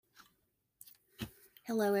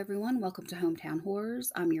Hello, everyone. Welcome to Hometown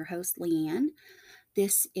Horrors. I'm your host, Leanne.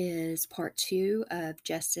 This is part two of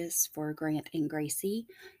Justice for Grant and Gracie.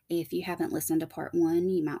 If you haven't listened to part one,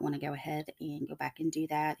 you might want to go ahead and go back and do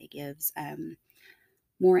that. It gives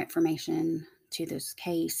more information to this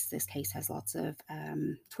case. This case has lots of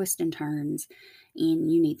twists and turns,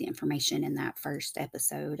 and you need the information in that first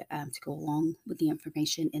episode to go along with the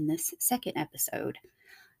information in this second episode.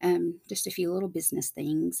 Just a few little business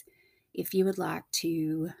things. If you would like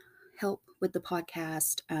to help with the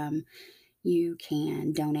podcast, you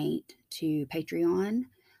can donate to Patreon.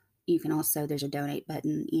 You can also, there's a donate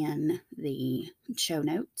button in the show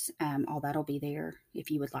notes. All that'll be there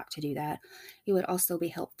if you would like to do that. It would also be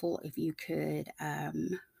helpful if you could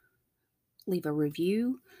leave a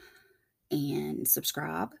review and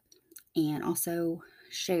subscribe, and also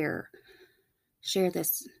share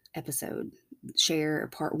this episode, share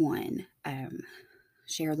part one.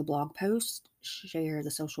 Share the blog post, share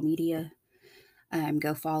the social media,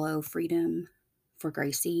 go follow Freedom for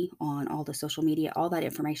Gracie on all the social media. All that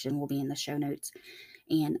information will be in the show notes,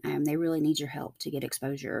 and they really need your help to get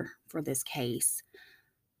exposure for this case.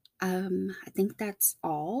 I think that's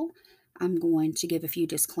all. I'm going to give a few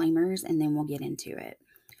disclaimers and then we'll get into it.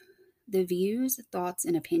 The views, thoughts,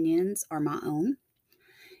 and opinions are my own.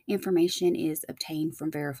 Information is obtained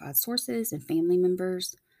from verified sources and family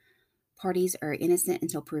members. Parties are innocent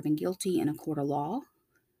until proven guilty in a court of law.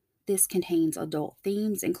 This contains adult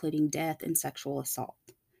themes, including death and sexual assault.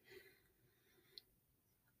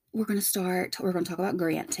 We're going to talk about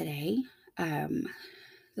Grant today.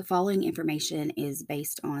 The following information is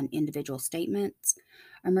based on individual statements,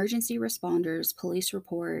 emergency responders, police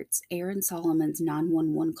reports, Aaron Solomon's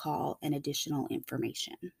 911 call, and additional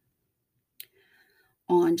information.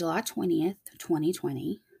 On July 20th,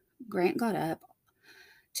 2020, Grant got up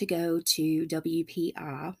to go to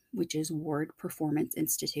WPI, which is Ward Performance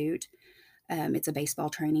Institute. It's a baseball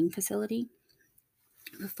training facility.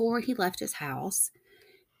 Before he left his house,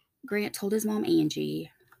 Grant told his mom,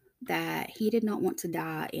 Angie, that he did not want to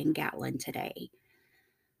die in Gatlin today.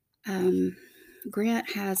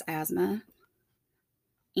 Grant has asthma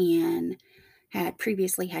and had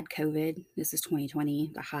previously had COVID. This is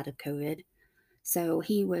 2020, the height of COVID. So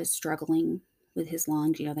he was struggling with his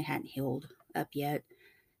lungs. They hadn't healed up yet.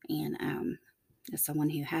 And as someone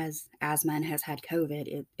who has asthma and has had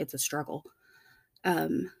COVID, it's a struggle.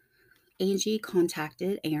 Angie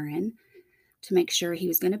contacted Aaron to make sure he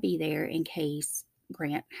was going to be there in case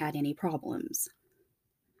Grant had any problems.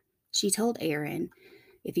 She told Aaron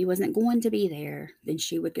if he wasn't going to be there, then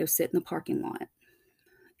she would go sit in the parking lot.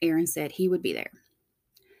 Aaron said he would be there.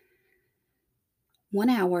 1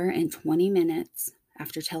 hour and 20 minutes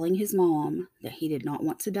after telling his mom that he did not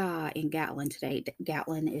want to die in Gatlin today.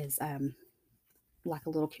 Gatlin is like a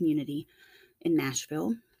little community in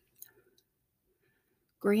Nashville.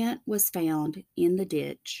 Grant was found in the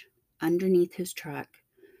ditch underneath his truck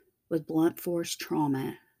with blunt force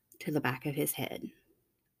trauma to the back of his head.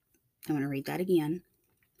 I'm going to read that again.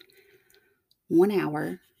 1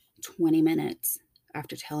 hour, 20 minutes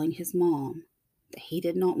after telling his mom that he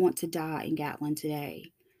did not want to die in Gatlin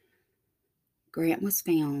today, Grant was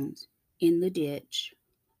found in the ditch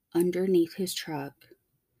underneath his truck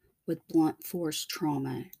with blunt force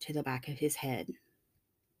trauma to the back of his head.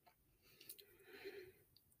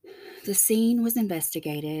 The scene was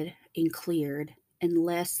investigated and cleared in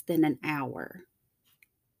less than an hour.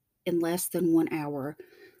 In less than 1 hour,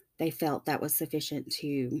 they felt that was sufficient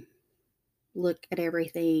to look at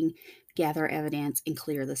everything, gather evidence, and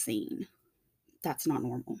clear the scene. That's not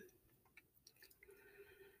normal.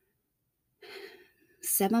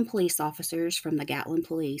 7 police officers from the Gatlin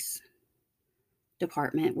Police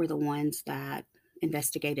Department were the ones that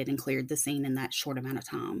investigated and cleared the scene in that short amount of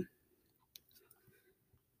time.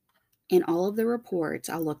 In all of the reports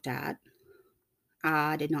I looked at,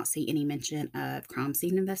 I did not see any mention of crime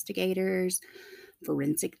scene investigators,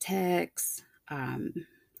 forensic techs,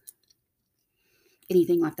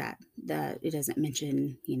 anything like that. It doesn't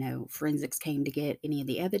mention, forensics came to get any of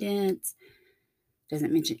the evidence.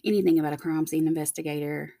 Doesn't mention anything about a crime scene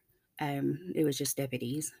investigator. It was just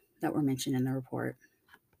deputies that were mentioned in the report.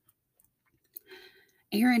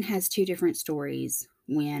 Aaron has 2 different stories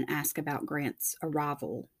when asked about Grant's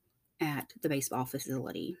arrival at the baseball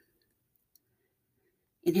facility.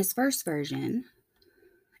 In his first version,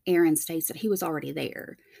 Aaron states that he was already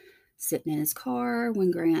there, sitting in his car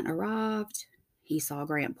when Grant arrived. He saw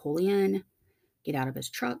Grant pull in, get out of his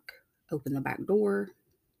truck, open the back door.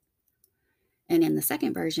 And in the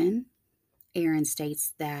second version, Aaron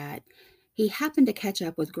states that he happened to catch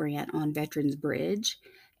up with Grant on Veterans Bridge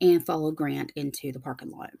and followed Grant into the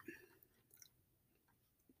parking lot.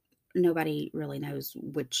 nobody really knows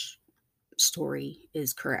which story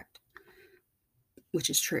is correct, which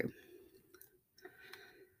is true.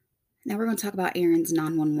 Now we're going to talk about Aaron's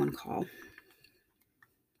 911 call.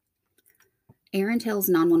 Aaron tells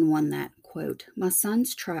 911 that, quote, "My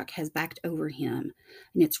son's truck has backed over him,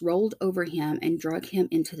 and it's rolled over him and drug him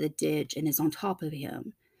into the ditch and is on top of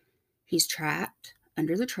him. He's trapped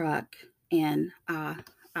under the truck, and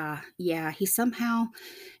yeah,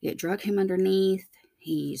 it drug him underneath.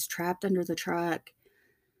 He's trapped under the truck.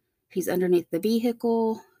 He's underneath the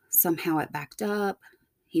vehicle. Somehow it backed up.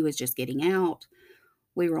 He was just getting out.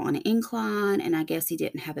 We were on an incline, and I guess he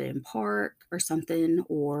didn't have it in park or something,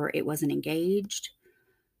 or it wasn't engaged.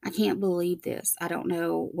 I can't believe this. I don't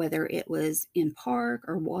know whether it was in park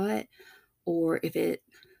or what, or if it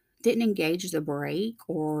didn't engage the brake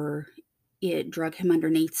or it drug him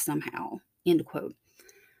underneath somehow." End quote.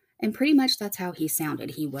 And pretty much that's how he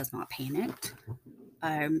sounded. He was not panicked.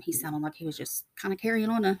 He sounded like he was just kind of carrying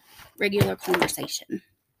on a regular conversation.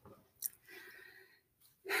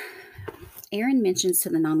 Aaron mentions to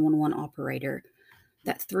the 911 operator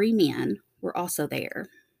that 3 men were also there,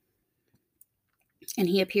 and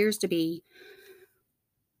he appears to be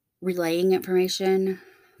relaying information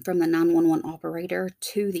from the 911 operator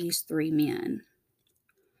to these 3 men.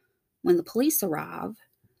 When the police arrive,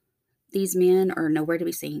 these men are nowhere to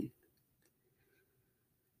be seen.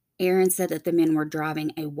 Aaron said that the men were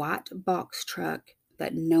driving a white box truck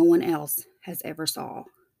that no one else has ever saw.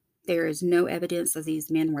 There is no evidence that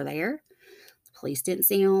these men were there. The police didn't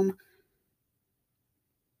see them.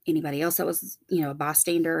 Anybody else that was, a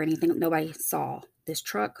bystander or anything, nobody saw this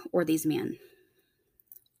truck or these men.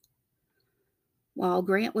 While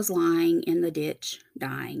Grant was lying in the ditch,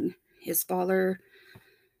 dying, his father,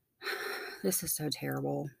 this is so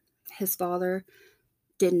terrible, his father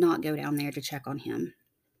did not go down there to check on him.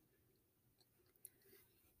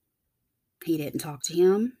 He didn't talk to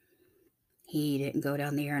him. He didn't go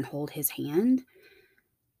down there and hold his hand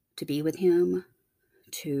to be with him,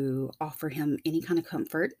 to offer him any kind of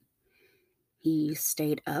comfort. He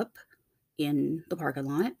stayed up in the parking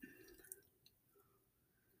lot.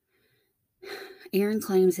 Aaron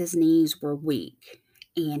claims his knees were weak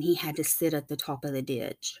and he had to sit at the top of the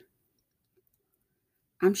ditch.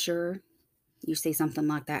 I'm sure you see something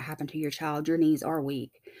like that happen to your child, your knees are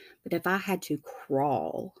weak. But if I had to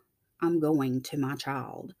crawl, I'm going to my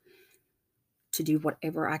child to do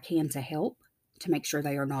whatever I can to help, to make sure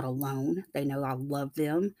they are not alone. They know I love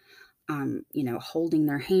them. I'm, holding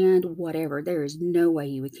their hand, whatever. There is no way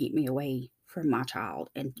you would keep me away from my child.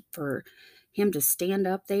 And for him to stand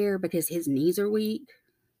up there because his knees are weak,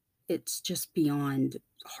 it's just beyond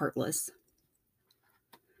heartless.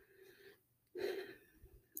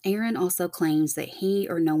 Aaron also claims that he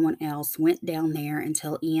or no one else went down there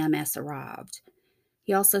until EMS arrived.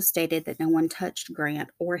 He also stated that no one touched Grant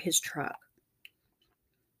or his truck.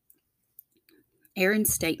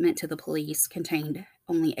 Aaron's statement to the police contained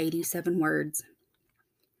only 87 words.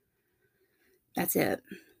 That's it.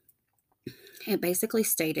 It basically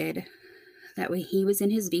stated that when he was in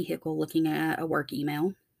his vehicle looking at a work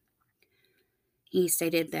email, he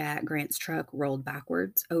stated that Grant's truck rolled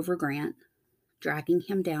backwards over Grant, dragging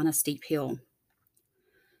him down a steep hill.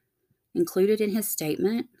 Included in his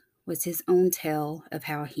statement was his own tale of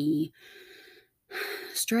how he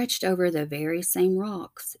stretched over the very same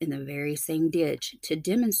rocks in the very same ditch to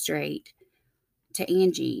demonstrate to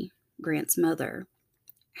Angie, Grant's mother,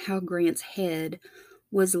 how Grant's head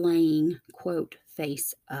was laying, quote,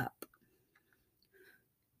 face up.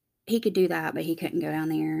 He could do that, but he couldn't go down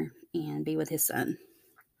there and be with his son.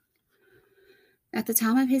 At the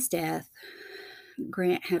time of his death,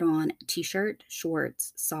 Grant had on a t-shirt,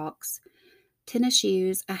 shorts, socks, tennis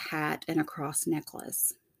shoes, a hat, and a cross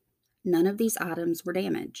necklace. None of these items were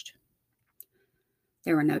damaged.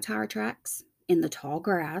 There were no tire tracks in the tall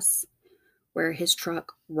grass where his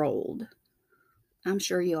truck rolled. I'm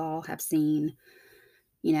sure you all have seen,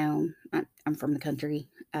 I'm from the country.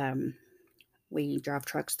 We drive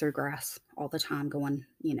trucks through grass all the time going,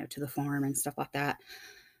 to the farm and stuff like that.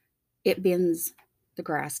 It bends the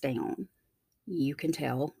grass down. You can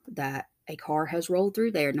tell that a car has rolled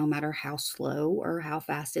through there, no matter how slow or how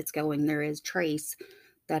fast it's going. There is trace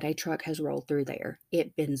that a truck has rolled through there.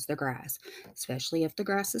 It bends the grass, especially if the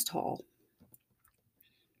grass is tall.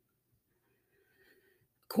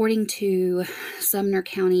 According to Sumner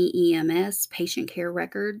County EMS patient care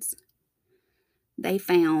records, they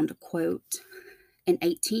found, quote, an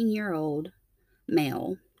 18-year-old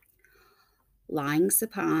male lying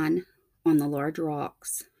supine on the large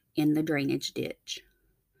rocks in the drainage ditch,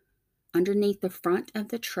 underneath the front of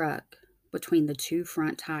the truck between the 2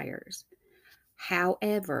 front tires.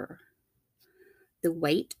 However, The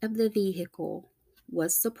weight of the vehicle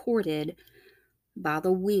was supported by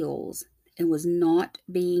the wheels and was not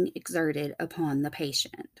being exerted upon the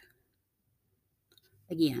patient.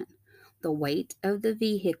 Again, the weight of the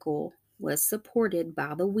vehicle was supported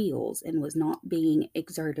by the wheels and was not being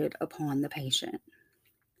exerted upon the patient.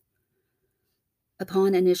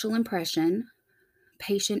 Upon initial impression,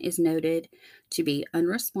 patient is noted to be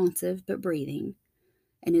unresponsive but breathing,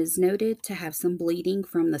 and is noted to have some bleeding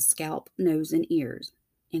from the scalp, nose, and ears.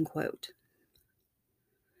 End quote.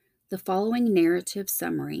 The following narrative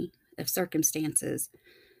summary of circumstances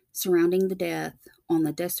surrounding the death on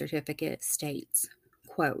the death certificate states,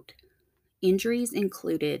 quote, injuries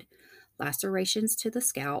included lacerations to the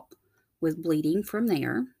scalp with bleeding from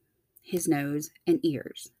there, his nose, and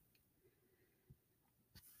ears.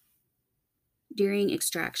 During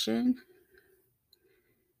extraction,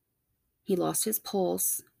 he lost his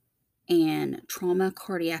pulse and trauma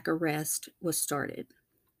cardiac arrest was started.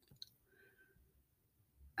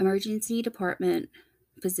 Emergency department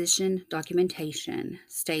physician documentation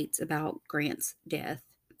states about Grant's death,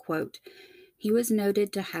 quote, he was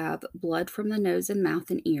noted to have blood from the nose and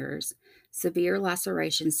mouth and ears, severe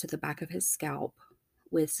lacerations to the back of his scalp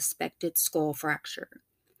with suspected skull fracture.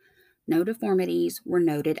 No deformities were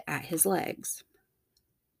noted at his legs.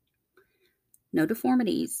 No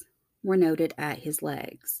deformities were noted at his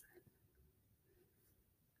legs.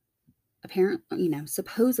 Apparently,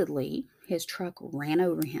 supposedly his truck ran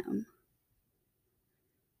over him.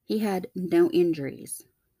 He had no injuries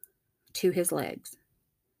to his legs.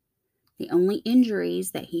 The only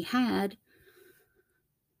injuries that he had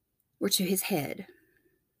were to his head.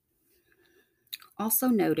 Also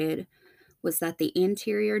noted was that the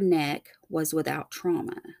anterior neck was without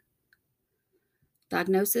trauma.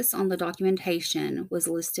 Diagnosis on the documentation was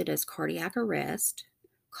listed as cardiac arrest,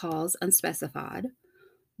 cause unspecified,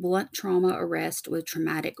 blunt trauma arrest with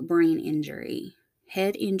traumatic brain injury.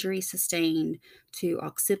 Head injury sustained to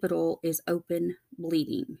occipital is open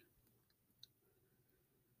bleeding.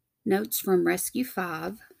 Notes from Rescue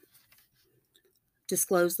 5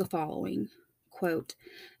 disclose the following, quote,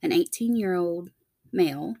 an 18-year-old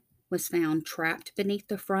male was found trapped beneath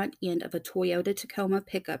the front end of a Toyota Tacoma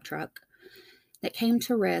pickup truck that came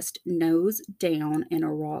to rest nose down in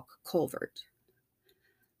a rock culvert.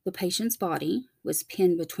 The patient's body was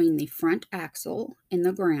pinned between the front axle and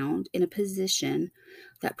the ground in a position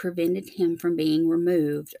that prevented him from being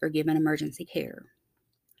removed or given emergency care.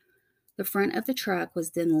 The front of the truck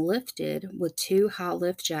was then lifted with 2 high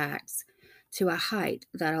lift jacks to a height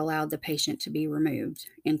that allowed the patient to be removed,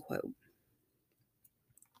 end quote.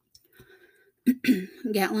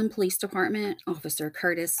 Gatlin Police Department Officer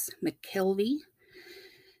Curtis McKelvey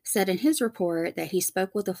said in his report that he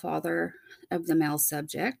spoke with the father of the male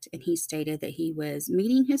subject, and he stated that he was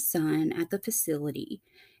meeting his son at the facility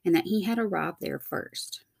and that he had arrived there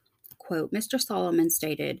first. Quote, Mr. Solomon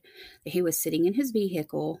stated that he was sitting in his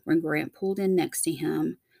vehicle when Grant pulled in next to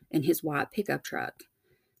him in his white pickup truck.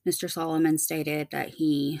 Mr. Solomon stated that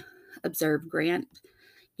he observed Grant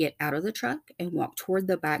get out of the truck and walk toward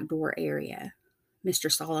the back door area.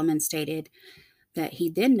 Mr. Solomon stated that he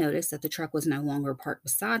then noticed that the truck was no longer parked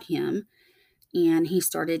beside him, and he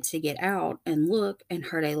started to get out and look and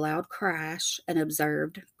heard a loud crash and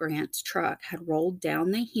observed Grant's truck had rolled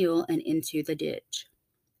down the hill and into the ditch.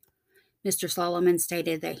 Mr. Solomon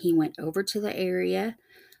stated that he went over to the area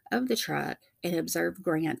of the truck and observed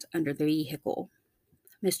Grant under the vehicle.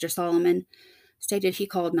 Mr. Solomon stated he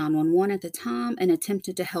called 911 at the time and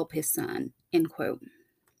attempted to help his son, end quote.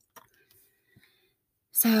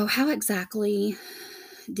 So how exactly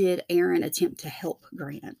did Aaron attempt to help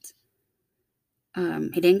Grant?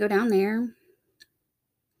 He didn't go down there.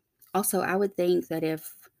 Also, I would think that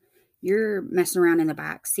if you're messing around in the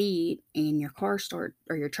back seat and your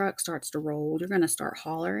your truck starts to roll, you're going to start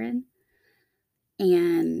hollering.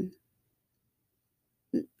 And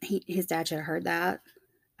his dad should have heard that.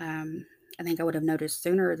 I think I would have noticed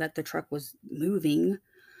sooner that the truck was moving.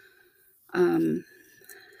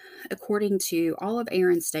 According to all of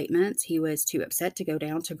Aaron's statements, he was too upset to go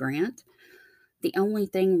down to Grant. The only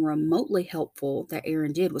thing remotely helpful that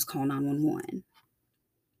Aaron did was call 911.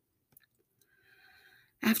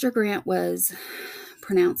 After Grant was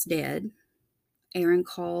pronounced dead, Aaron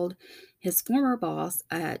called his former boss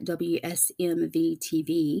at WSMV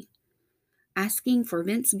TV asking for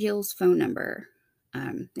Vince Gill's phone number.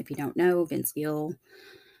 If you don't know, Vince Gill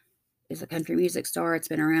is a country music star. It's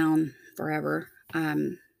been around forever.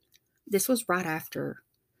 This was right after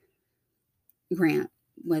Grant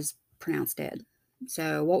was pronounced dead.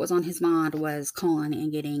 So what was on his mind was calling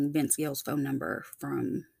and getting Vince Gill's phone number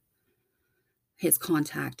from his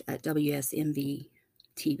contact at WSMV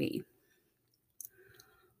TV.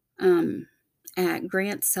 At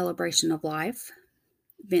Grant's celebration of life,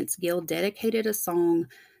 Vince Gill dedicated a song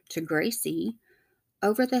to Gracie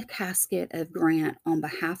over the casket of Grant on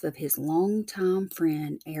behalf of his longtime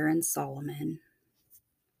friend, Aaron Solomon.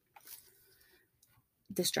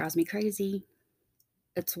 This drives me crazy.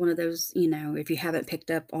 It's one of those, if you haven't picked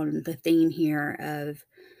up on the theme here of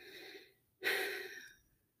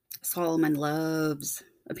Solomon loves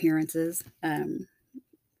appearances,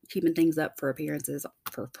 keeping things up for appearances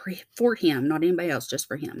for him, not anybody else, just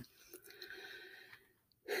for him.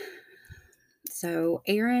 So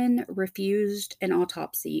Aaron refused an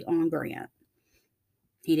autopsy on Grant.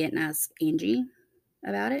 He didn't ask Angie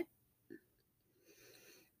about it.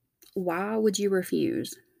 Why would you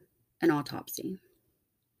refuse an autopsy?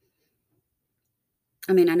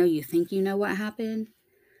 I mean, I know you think you know what happened,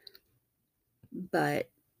 but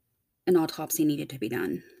an autopsy needed to be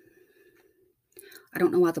done. I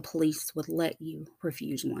don't know why the police would let you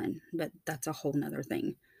refuse one, but that's a whole nother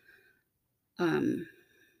thing.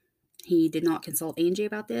 He did not consult Angie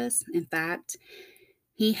about this. In fact,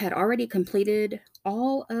 he had already completed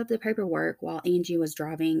all of the paperwork while Angie was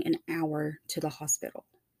driving an hour to the hospital.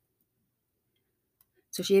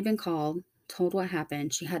 So she had been called, told what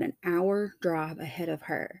happened. She had an hour drive ahead of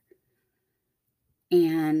her.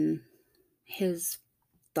 And his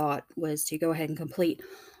thought was to go ahead and complete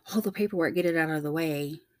all the paperwork, get it out of the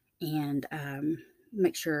way, and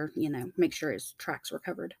make sure his tracks were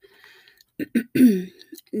covered.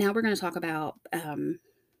 Now we're going to talk about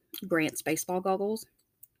Grant's baseball goggles.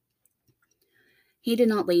 He did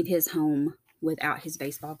not leave his home without his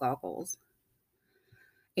baseball goggles.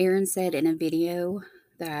 Aaron said in a video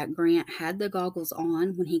that Grant had the goggles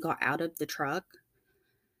on when he got out of the truck.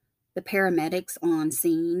 The paramedics on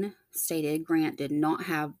scene stated Grant did not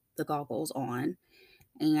have the goggles on,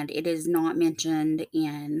 and it is not mentioned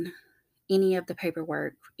in any of the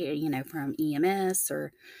paperwork, from EMS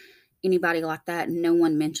or anybody like that. No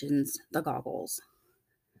one mentions the goggles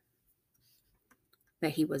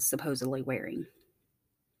that he was supposedly wearing.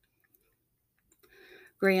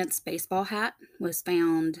 Grant's baseball hat was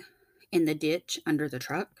found in the ditch under the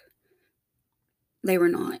truck. They were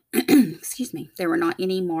not, there were not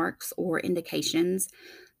any marks or indications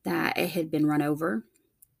that it had been run over.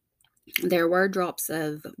 There were drops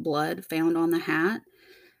of blood found on the hat,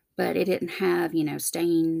 but it didn't have,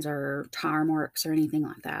 stains or tire marks or anything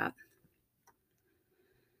like that.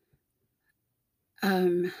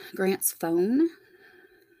 Grant's phone,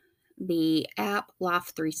 the app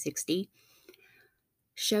Life 360,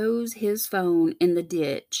 shows his phone in the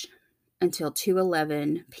ditch until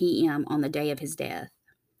 2:11 p.m. on the day of his death.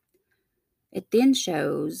 It then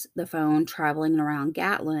shows the phone traveling around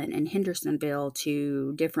Gatlin and Hendersonville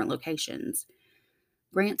to different locations.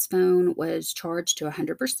 Grant's phone was charged to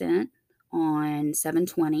 100% on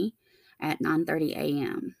 7/20 at 9:30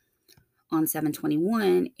 a.m. On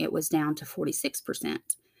 7/21, it was down to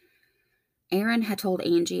 46%. Aaron had told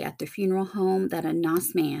Angie at the funeral home that a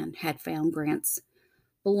nice man had found Grant's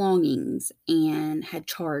belongings and had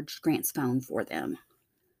charged Grant's phone for them.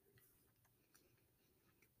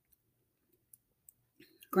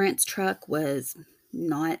 Grant's truck was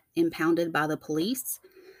not impounded by the police.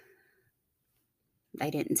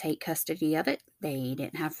 They didn't take custody of it. They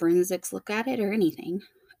didn't have forensics look at it or anything.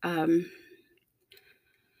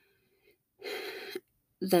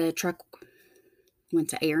 The truck went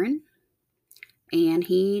to Aaron, and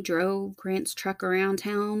he drove Grant's truck around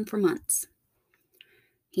town for months.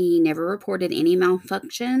 He never reported any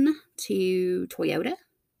malfunction to Toyota,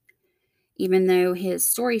 even though his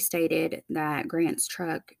story stated that Grant's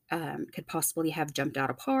truck could possibly have jumped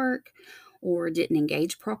out of park or didn't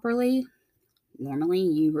engage properly. Normally,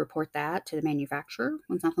 you report that to the manufacturer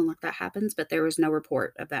when something like that happens, but there was no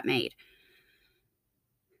report of that made.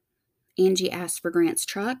 Angie asked for Grant's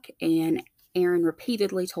truck, and Aaron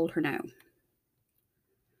repeatedly told her no.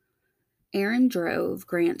 Aaron drove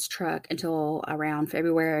Grant's truck until around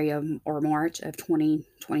February or March of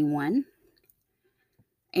 2021.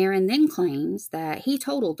 Aaron then claims that he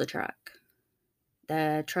totaled the truck.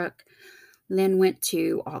 The truck then went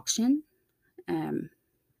to auction, and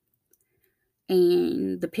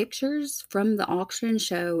the pictures from the auction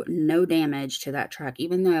show no damage to that truck,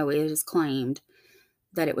 even though it is claimed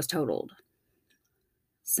that it was totaled.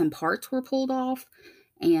 Some parts were pulled off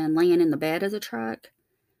and laying in the bed of the truck,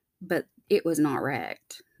 but it was not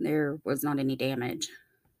wrecked. There was not any damage.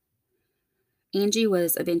 Angie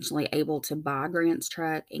was eventually able to buy Grant's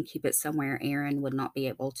truck and keep it somewhere Aaron would not be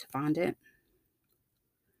able to find it.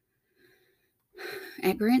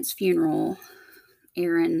 At Grant's funeral,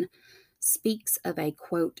 Aaron speaks of a,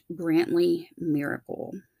 quote, Brantley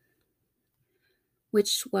miracle,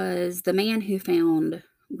 which was the man who found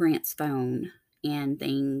Grant's phone and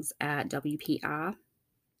things at WPI.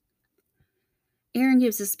 Aaron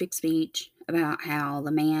gives this big speech about how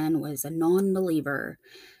the man was a non-believer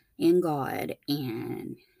in God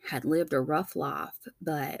and had lived a rough life,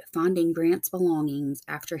 but finding Grant's belongings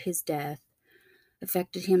after his death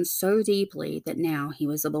affected him so deeply that now he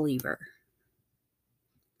was a believer.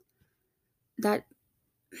 That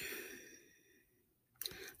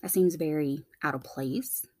seems very out of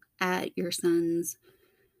place at your son's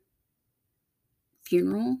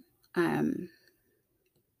funeral.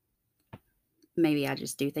 Maybe I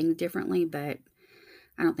just do things differently, but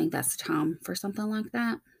I don't think that's the time for something like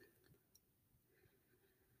that.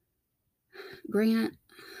 Grant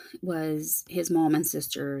was his mom and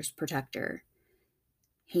sister's protector.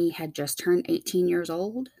 He had just turned 18 years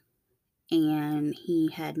old, and he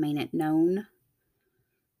had made it known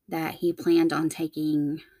that he planned on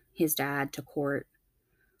taking his dad to court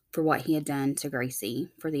for what he had done to Gracie,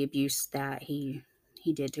 for the abuse that he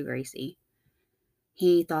did to Gracie.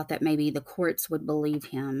 He thought that maybe the courts would believe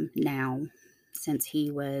him now, since he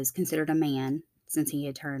was considered a man, since he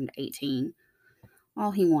had turned 18.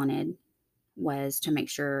 All he wanted was to make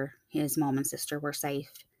sure his mom and sister were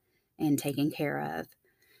safe and taken care of.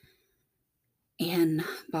 And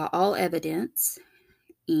by all evidence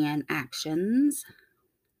and actions,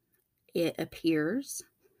 it appears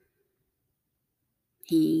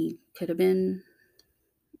he could have been,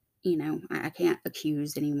 I can't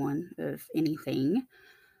accuse anyone of anything,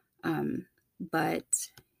 but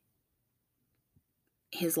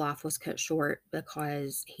his life was cut short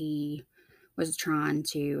because he was trying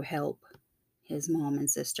to help his mom and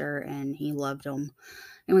sister, and he loved them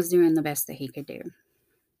and was doing the best that he could do.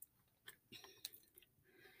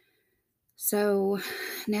 So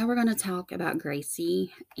now we're going to talk about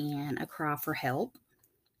Gracie and A Cry for Help.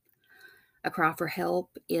 A Cry for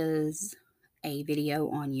Help is a video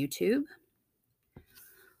on YouTube.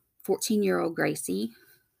 14-year-old Gracie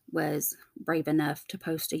was brave enough to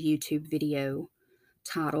post a YouTube video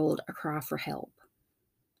titled A Cry for Help.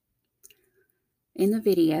 In the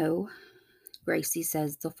video, Gracie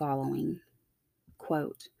says the following,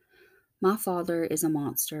 quote, "My father is a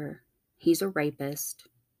monster. He's a rapist.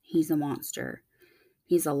 He's a monster.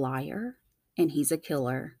 He's a liar, and he's a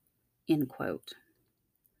killer," end quote.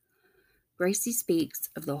 Gracie speaks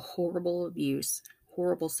of the horrible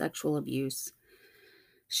sexual abuse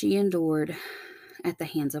she endured at the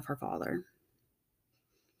hands of her father.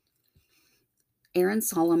 Aaron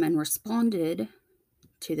Solomon responded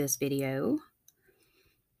to this video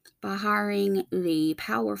by hiring the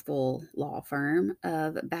powerful law firm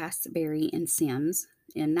of Bass, Berry & Sims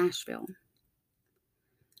in Nashville.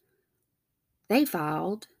 They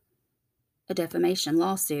filed a defamation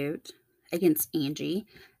lawsuit against Angie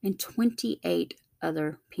and 28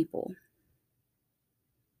 other people.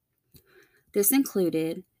 This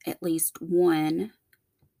included at least one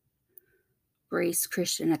Grace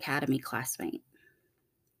Christian Academy classmate.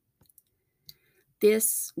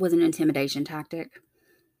 This was an intimidation tactic.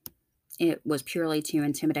 It was purely to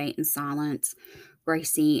intimidate and silence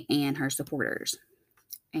Gracie and her supporters.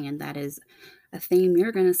 And that is a theme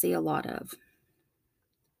you're going to see a lot of.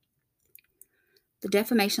 The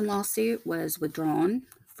defamation lawsuit was withdrawn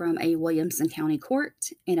from a Williamson County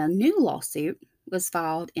court, and a new lawsuit was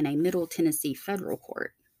filed in a Middle Tennessee federal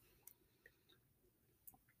court.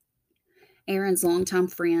 Aaron's longtime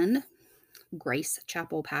friend, Grace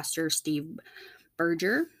Chapel pastor Steve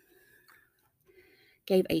Berger,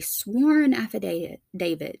 gave a sworn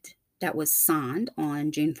affidavit that was signed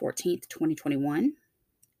on June 14th, 2021.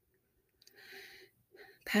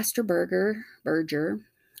 Pastor Berger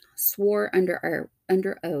swore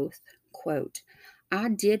under oath, quote, "I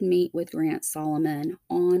did meet with Grant Solomon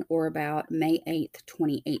on or about May 8th,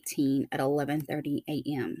 2018 at 11:30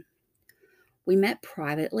 a.m. We met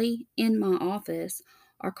privately in my office.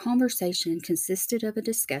 Our conversation consisted of a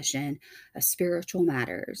discussion of spiritual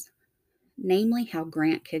matters, namely how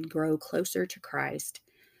Grant could grow closer to Christ.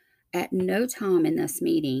 At no time in this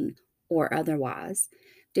meeting, or otherwise,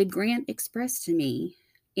 did Grant express to me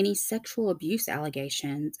any sexual abuse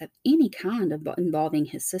allegations of any kind involving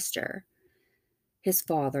his sister, his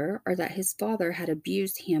father, or that his father had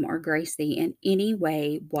abused him or Gracie in any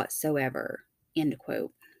way whatsoever," end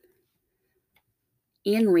quote.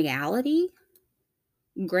 In reality,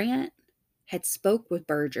 Grant had spoke with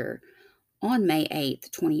Berger on May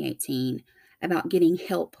 8th, 2018, about getting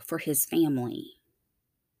help for his family.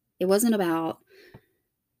 It wasn't about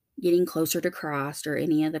getting closer to Christ or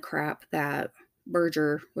any of the crap that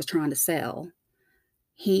Berger was trying to sell.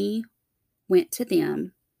 He went to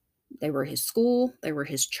them. They were his school, they were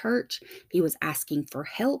his church. He was asking for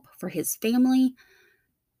help for his family.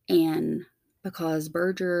 And because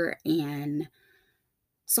Berger and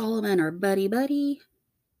Solomon are buddy,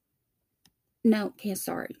 no,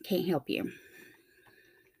 can't help you.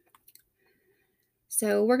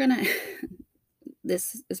 So we're going to,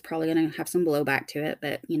 this is probably going to have some blowback to it,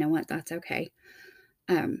 but you know what? That's okay.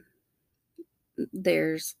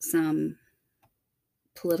 There's some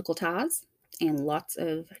political ties and lots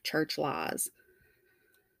of church lies.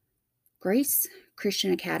 Grace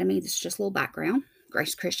Christian Academy, this is just a little background.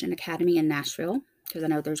 Grace Christian Academy in Nashville, because I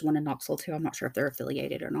know there's one in Knoxville too. I'm not sure if they're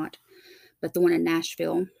affiliated or not. But the one in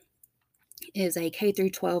Nashville is a K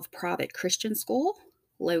through 12 private Christian school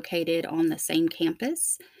located on the same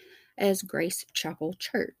campus as Grace Chapel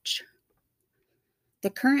Church. The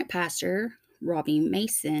current pastor, Robbie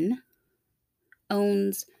Mason,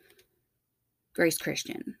 owns Grace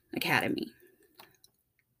Christian Academy.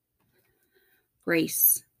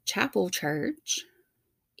 Grace Chapel Church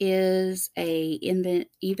is a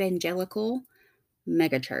evangelical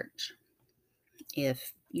megachurch.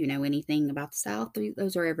 If you know anything about the South,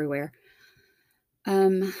 those are everywhere.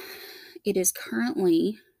 It is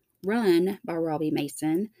currently run by Robbie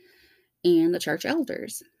Mason and the church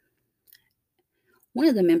elders. One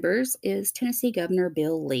of the members is Tennessee Governor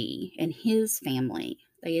Bill Lee and his family.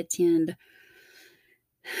 They attend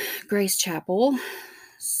Grace Chapel.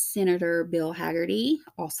 Senator Bill Hagerty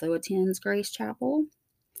also attends Grace Chapel.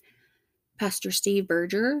 Pastor Steve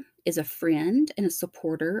Berger is a friend and a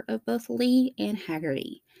supporter of both Lee and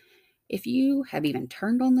Hagerty. If you have even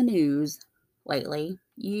turned on the news lately,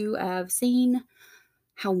 you have seen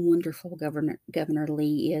how wonderful Governor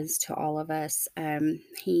Lee is to all of us.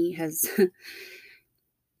 He has,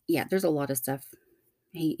 there's a lot of stuff.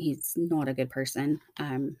 He's not a good person.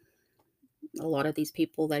 A lot of these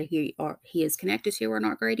people that he is connected to are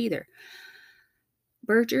not great either.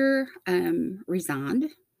 Berger resigned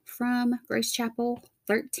from Grace Chapel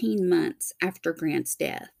 13 months after Grant's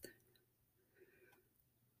death.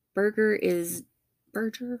 Berger is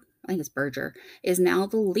now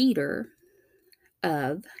the leader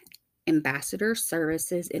of Ambassador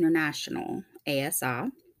Services International,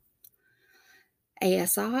 ASI.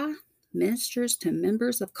 ASI ministers to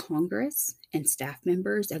members of Congress and staff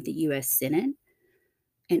members of the U.S. Senate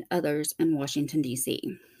and others in Washington,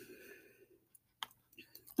 D.C.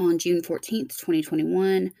 On June 14th,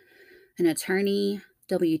 2021, an attorney,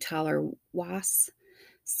 W. Tyler Weiss,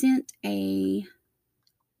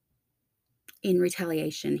 in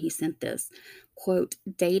retaliation, he sent this, quote,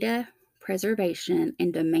 data preservation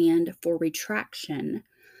and demand for retraction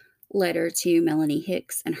letter to Melanie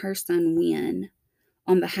Hicks and her son Wynn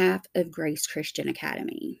on behalf of Grace Christian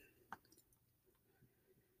Academy.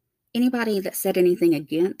 Anybody that said anything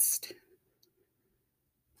against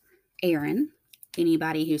Aaron,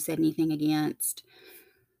 anybody who said anything against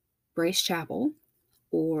Grace Chapel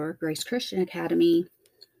or Grace Christian Academy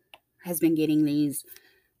has been getting these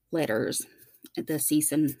letters, the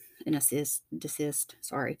cease and desist.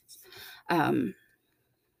 Sorry. 2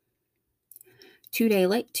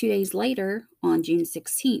 days later, on June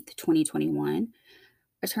 16th, 2021,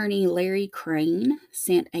 attorney Larry Crane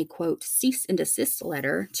sent a, quote, cease and desist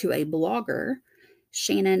letter to a blogger,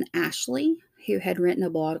 Shannon Ashley, who had written a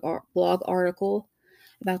blog article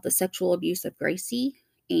about the sexual abuse of Gracie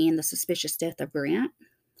and the suspicious death of Grant.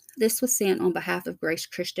 This was sent on behalf of Grace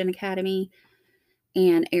Christian Academy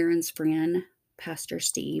and Aaron's friend, Pastor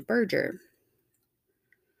Steve Berger.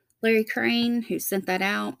 Larry Crane, who sent that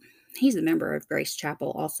out, he's a member of Grace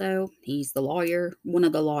Chapel also. He's one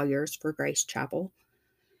of the lawyers for Grace Chapel.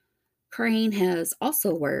 Crane has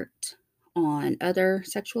also worked on other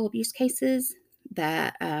sexual abuse cases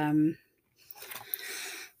that have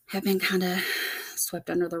been kind of swept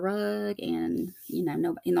under the rug and,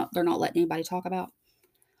 they're not letting anybody talk about.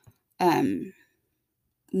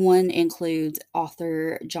 One includes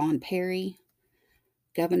author John Perry,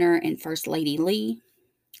 Governor and First Lady Lee,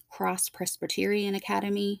 Cross Presbyterian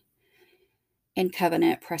Academy, and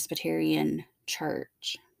Covenant Presbyterian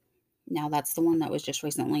Church. Now, that's the one that was just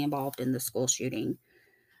recently involved in the school shooting.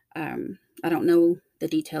 I don't know the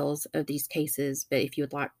details of these cases, but if you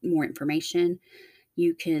would like more information,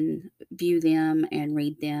 you can view them and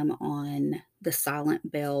read them on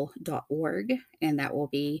thesilentbell.org, and that will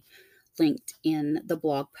be linked in the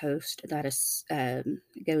blog post that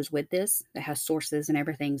goes with this, that has sources and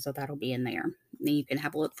everything, so that'll be in there. Then you can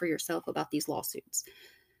have a look for yourself about these lawsuits.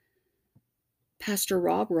 Pastor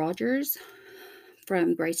Rob Rogers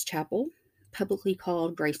from Grace Chapel publicly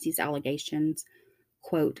called Gracie's allegations,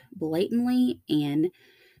 quote, blatantly and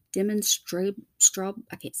I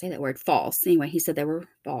can't say that word, false. Anyway, he said they were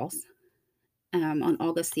false. On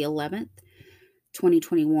August the 11th,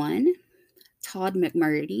 2021, Todd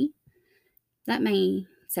McMurdy, that may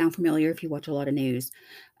sound familiar if you watch a lot of news.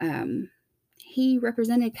 He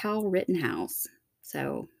represented Kyle Rittenhouse,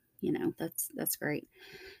 so that's great.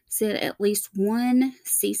 Sent at least one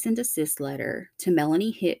cease and desist letter to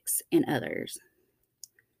Melanie Hicks and others.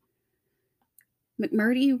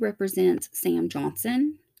 McMurdy represents Sam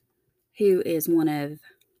Johnson, who is one of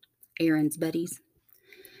Aaron's buddies,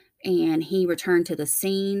 and he returned to the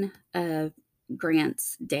scene of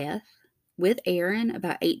Grant's death with Aaron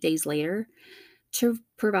about 8 days later to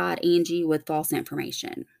provide Angie with false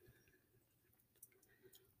information.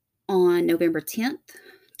 On November 10th,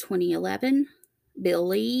 2011, Bill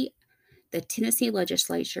Lee, the Tennessee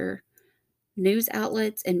legislature, news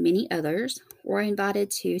outlets, and many others were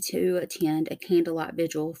invited to attend a candlelight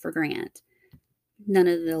vigil for Grant. None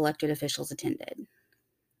of the elected officials attended.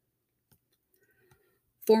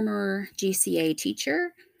 Former GCA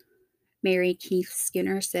teacher Mary Keith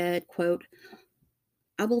Skinner said, quote,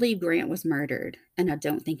 "I believe Grant was murdered, and I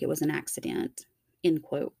don't think it was an accident," end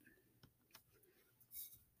quote.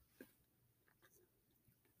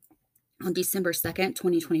 On December 2nd,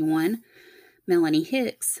 2021, Melanie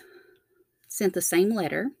Hicks sent the same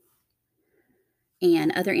letter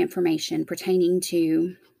and other information pertaining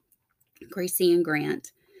to Gracie and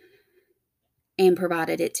Grant and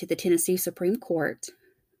provided it to the Tennessee Supreme Court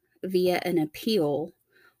via an appeal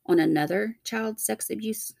on another child sex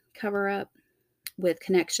abuse cover-up with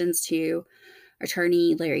connections to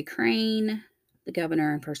attorney Larry Crane, the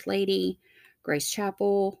governor and first lady, Grace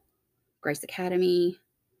Chapel, Grace Academy,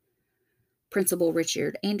 Principal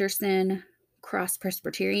Richard Anderson, Cross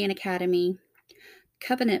Presbyterian Academy,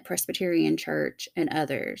 Covenant Presbyterian Church, and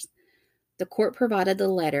others. The court provided the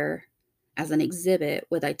letter as an exhibit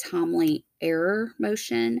with a timely error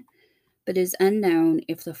motion, but it is unknown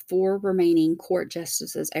if the 4 remaining court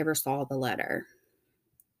justices ever saw the letter.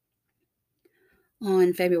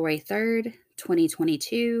 On February 3rd,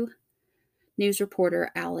 2022, news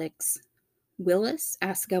reporter Alex Willis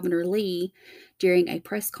asked Governor Lee during a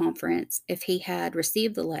press conference if he had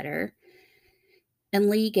received the letter, and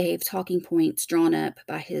Lee gave talking points drawn up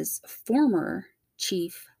by his former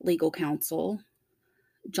chief legal counsel,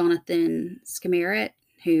 Jonathan Skameret,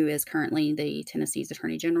 who is currently the Tennessee's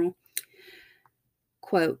Attorney General.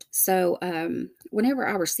 Quote, "So whenever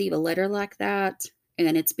I receive a letter like that,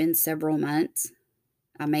 and it's been several months,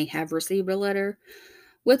 I may have received a letter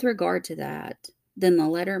with regard to that, then the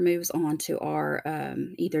letter moves on to our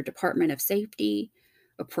either Department of Safety,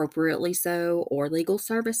 appropriately so, or legal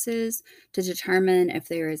services to determine if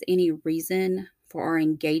there is any reason for our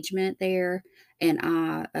engagement there, and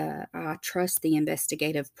I trust the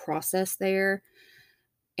investigative process there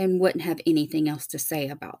and wouldn't have anything else to say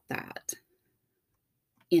about that,"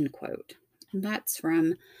 end quote. And that's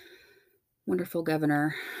from wonderful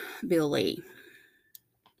Governor Bill Lee.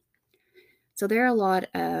 So there are a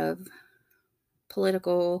lot of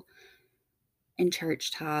political and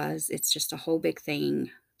church ties. It's just a whole big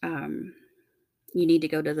thing. You need to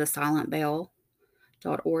go to the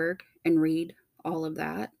silentbell.org and read all of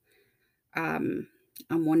that. I'm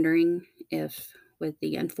wondering if, with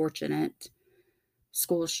the unfortunate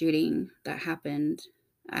school shooting that happened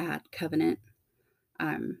at Covenant,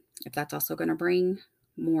 if that's also going to bring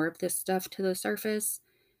more of this stuff to the surface,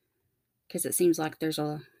 because it seems like there's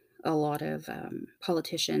a lot of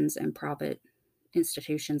politicians and private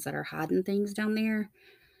institutions that are hiding things down there.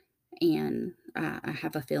 And I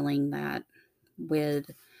have a feeling that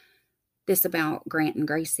with this about Grant and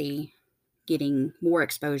Gracie getting more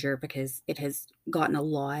exposure, because it has gotten a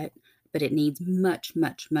lot, but it needs much,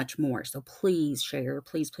 much, much more. So please share,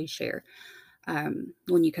 please share.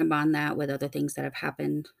 When you combine that with other things that have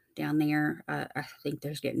happened down there, I think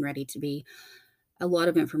there's getting ready to be a lot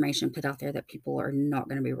of information put out there that people are not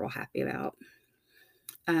going to be real happy about.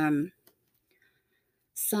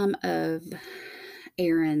 Some of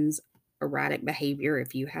Aaron's erratic behavior,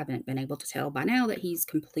 if you haven't been able to tell by now that he's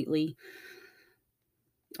completely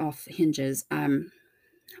off hinges, on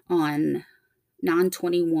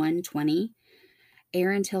 9/21/20,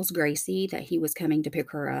 Aaron tells Gracie that he was coming to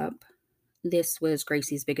pick her up. This was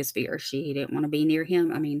Gracie's biggest fear. She didn't want to be near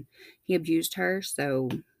him. I mean, he abused her, so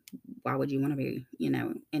why would you want to be,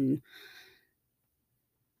 and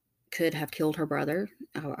could have killed her brother.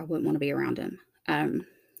 I wouldn't want to be around him.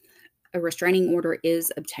 A restraining order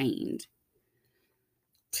is obtained.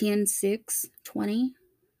 10/6/20,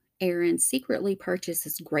 Aaron secretly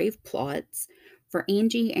purchases grave plots for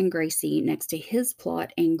Angie and Gracie next to his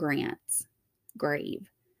plot and Grant's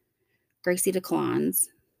grave. Gracie declines,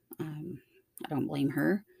 I don't blame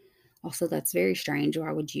her. Also, that's very strange.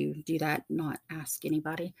 Why would you do that? Not ask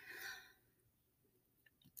anybody.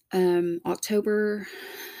 October,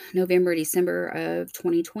 November, December of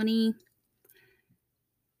 2020.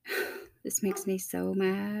 This makes me so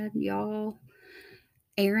mad, y'all.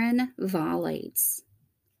 Aaron violates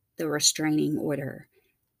the restraining order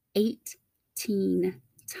 18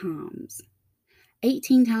 times.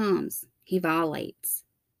 18 times he violates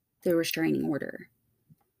the restraining order.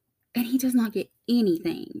 And he does not get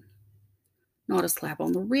anything. Not a slap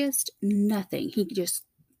on the wrist, nothing. He just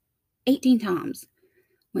 18 times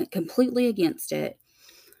went completely against it.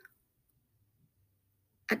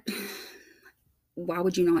 Why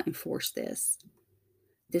would you not enforce this?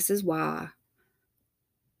 This is why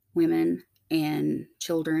women and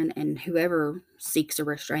children and whoever seeks a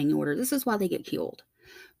restraining order, this is why they get killed,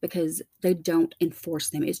 because they don't enforce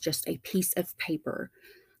them. It's just a piece of paper.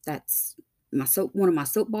 That's one of my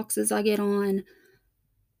soapboxes I get on.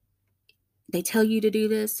 They tell you to do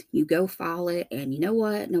this, you go file it, and you know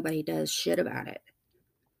what? Nobody does shit about it.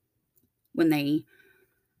 When they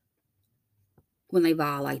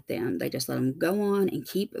violate them, they just let them go on and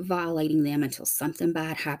keep violating them until something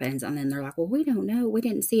bad happens. And then they're like, well, we don't know. We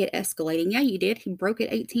didn't see it escalating. Yeah, you did. He broke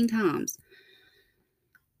it 18 times.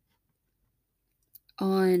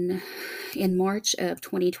 In March of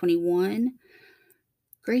 2021,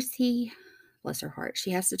 Gracie, bless her heart,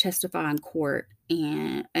 she has to testify in court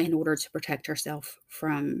and in order to protect herself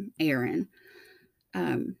from Aaron.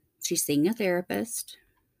 She's seeing a therapist.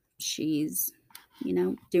 She's,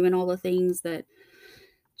 doing all the things that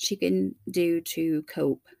she can do to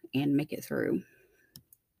cope and make it through.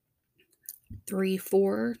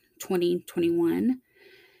 3/4/2021,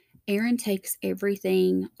 Aaron takes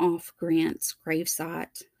everything off Grant's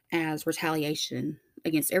gravesite as retaliation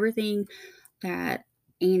against everything that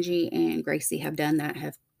Angie and Gracie have done that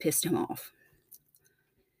have pissed him off.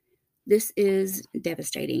 This is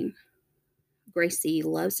devastating. Gracie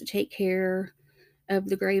loves to take care of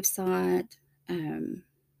the gravesite.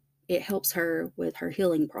 It helps her with her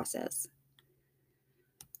healing process.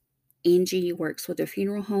 Angie works with a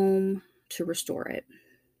funeral home to restore it.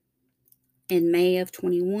 In May of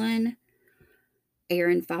 21,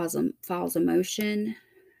 Aaron files a motion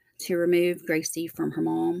to remove Gracie from her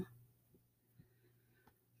mom.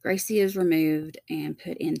 Gracie is removed and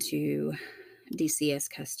put into DCS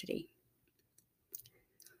custody.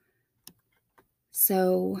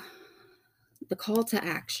 So, the call to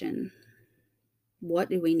action. What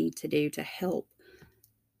do we need to do to help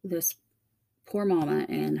this poor mama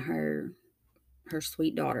and her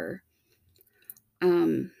sweet daughter?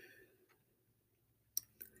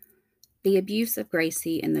 The abuse of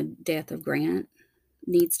Gracie and the death of Grant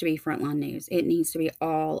needs to be frontline news. It needs to be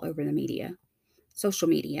all over the media, social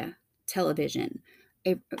media, television,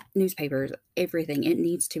 newspapers, everything. It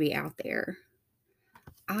needs to be out there.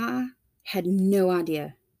 I had no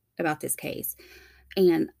idea about this case,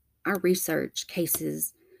 and I research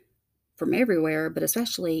cases from everywhere, but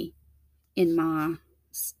especially in my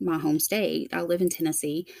home state. I live in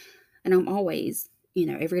Tennessee, and I'm always,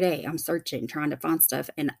 every day I'm searching, trying to find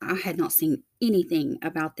stuff, and I had not seen anything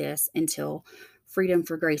about this until Freedom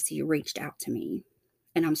for Gracie reached out to me,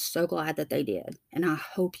 and I'm so glad that they did, and I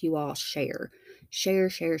hope you all share.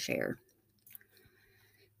 Here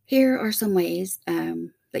are some ways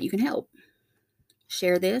that you can help.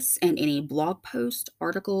 Share this and any blog post,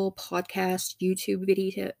 article, podcast, YouTube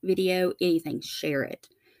video, anything, share it.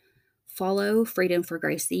 Follow Freedom for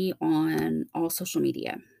Gracie on all social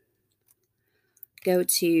media. Go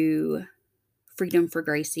to Freedom for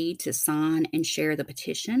Gracie to sign and share the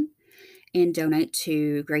petition and donate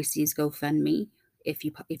to Gracie's GoFundMe if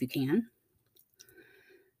you can.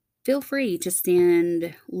 Feel free to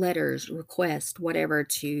send letters, requests, whatever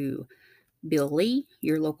to Bill Lee,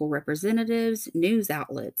 your local representatives, news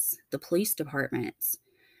outlets, the police departments.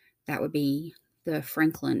 That would be the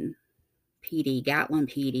Franklin PD, Gatlin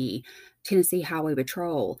PD, Tennessee Highway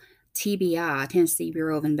Patrol, TBI, Tennessee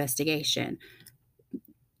Bureau of Investigation.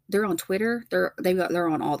 They're on Twitter. They're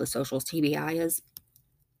on all the socials. TBI is.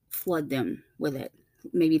 Flood them with it.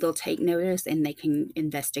 Maybe they'll take notice and they can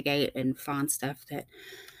investigate and find stuff that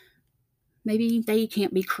maybe they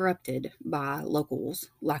can't be corrupted by locals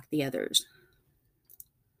like the others.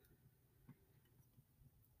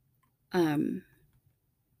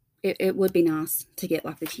 It would be nice to get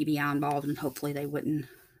like the TBI involved, and hopefully they wouldn't,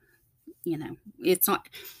 it's not,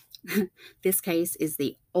 this case is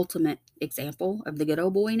the ultimate example of the good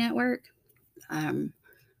old boy network.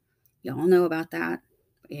 Y'all know about that.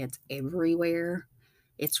 It's everywhere.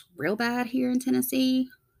 It's real bad here in Tennessee.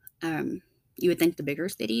 You would think the bigger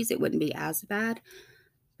cities, it wouldn't be as bad,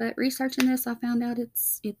 But researching this, I found out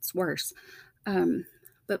it's worse.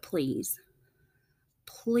 But please,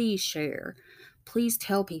 please share. Please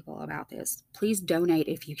tell people about this. Please donate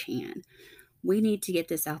if you can. We need to get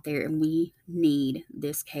this out there, and we need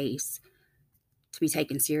this case to be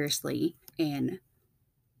taken seriously. And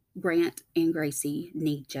Grant and Gracie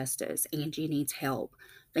need justice. Angie needs help.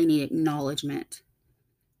 They need acknowledgement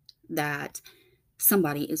that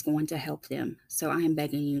somebody is going to help them. So I am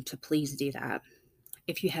begging you to please do that.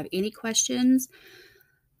 If you have any questions,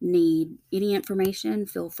 need any information,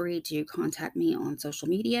 feel free to contact me on social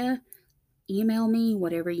media, email me,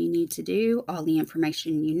 whatever you need to do. All the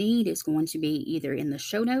information you need is going to be either in the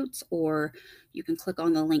show notes, or you can click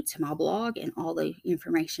on the link to my blog and all the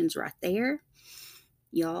information's right there.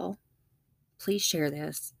 Y'all, please share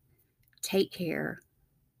this. Take care,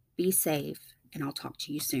 be safe, and I'll talk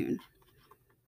to you soon.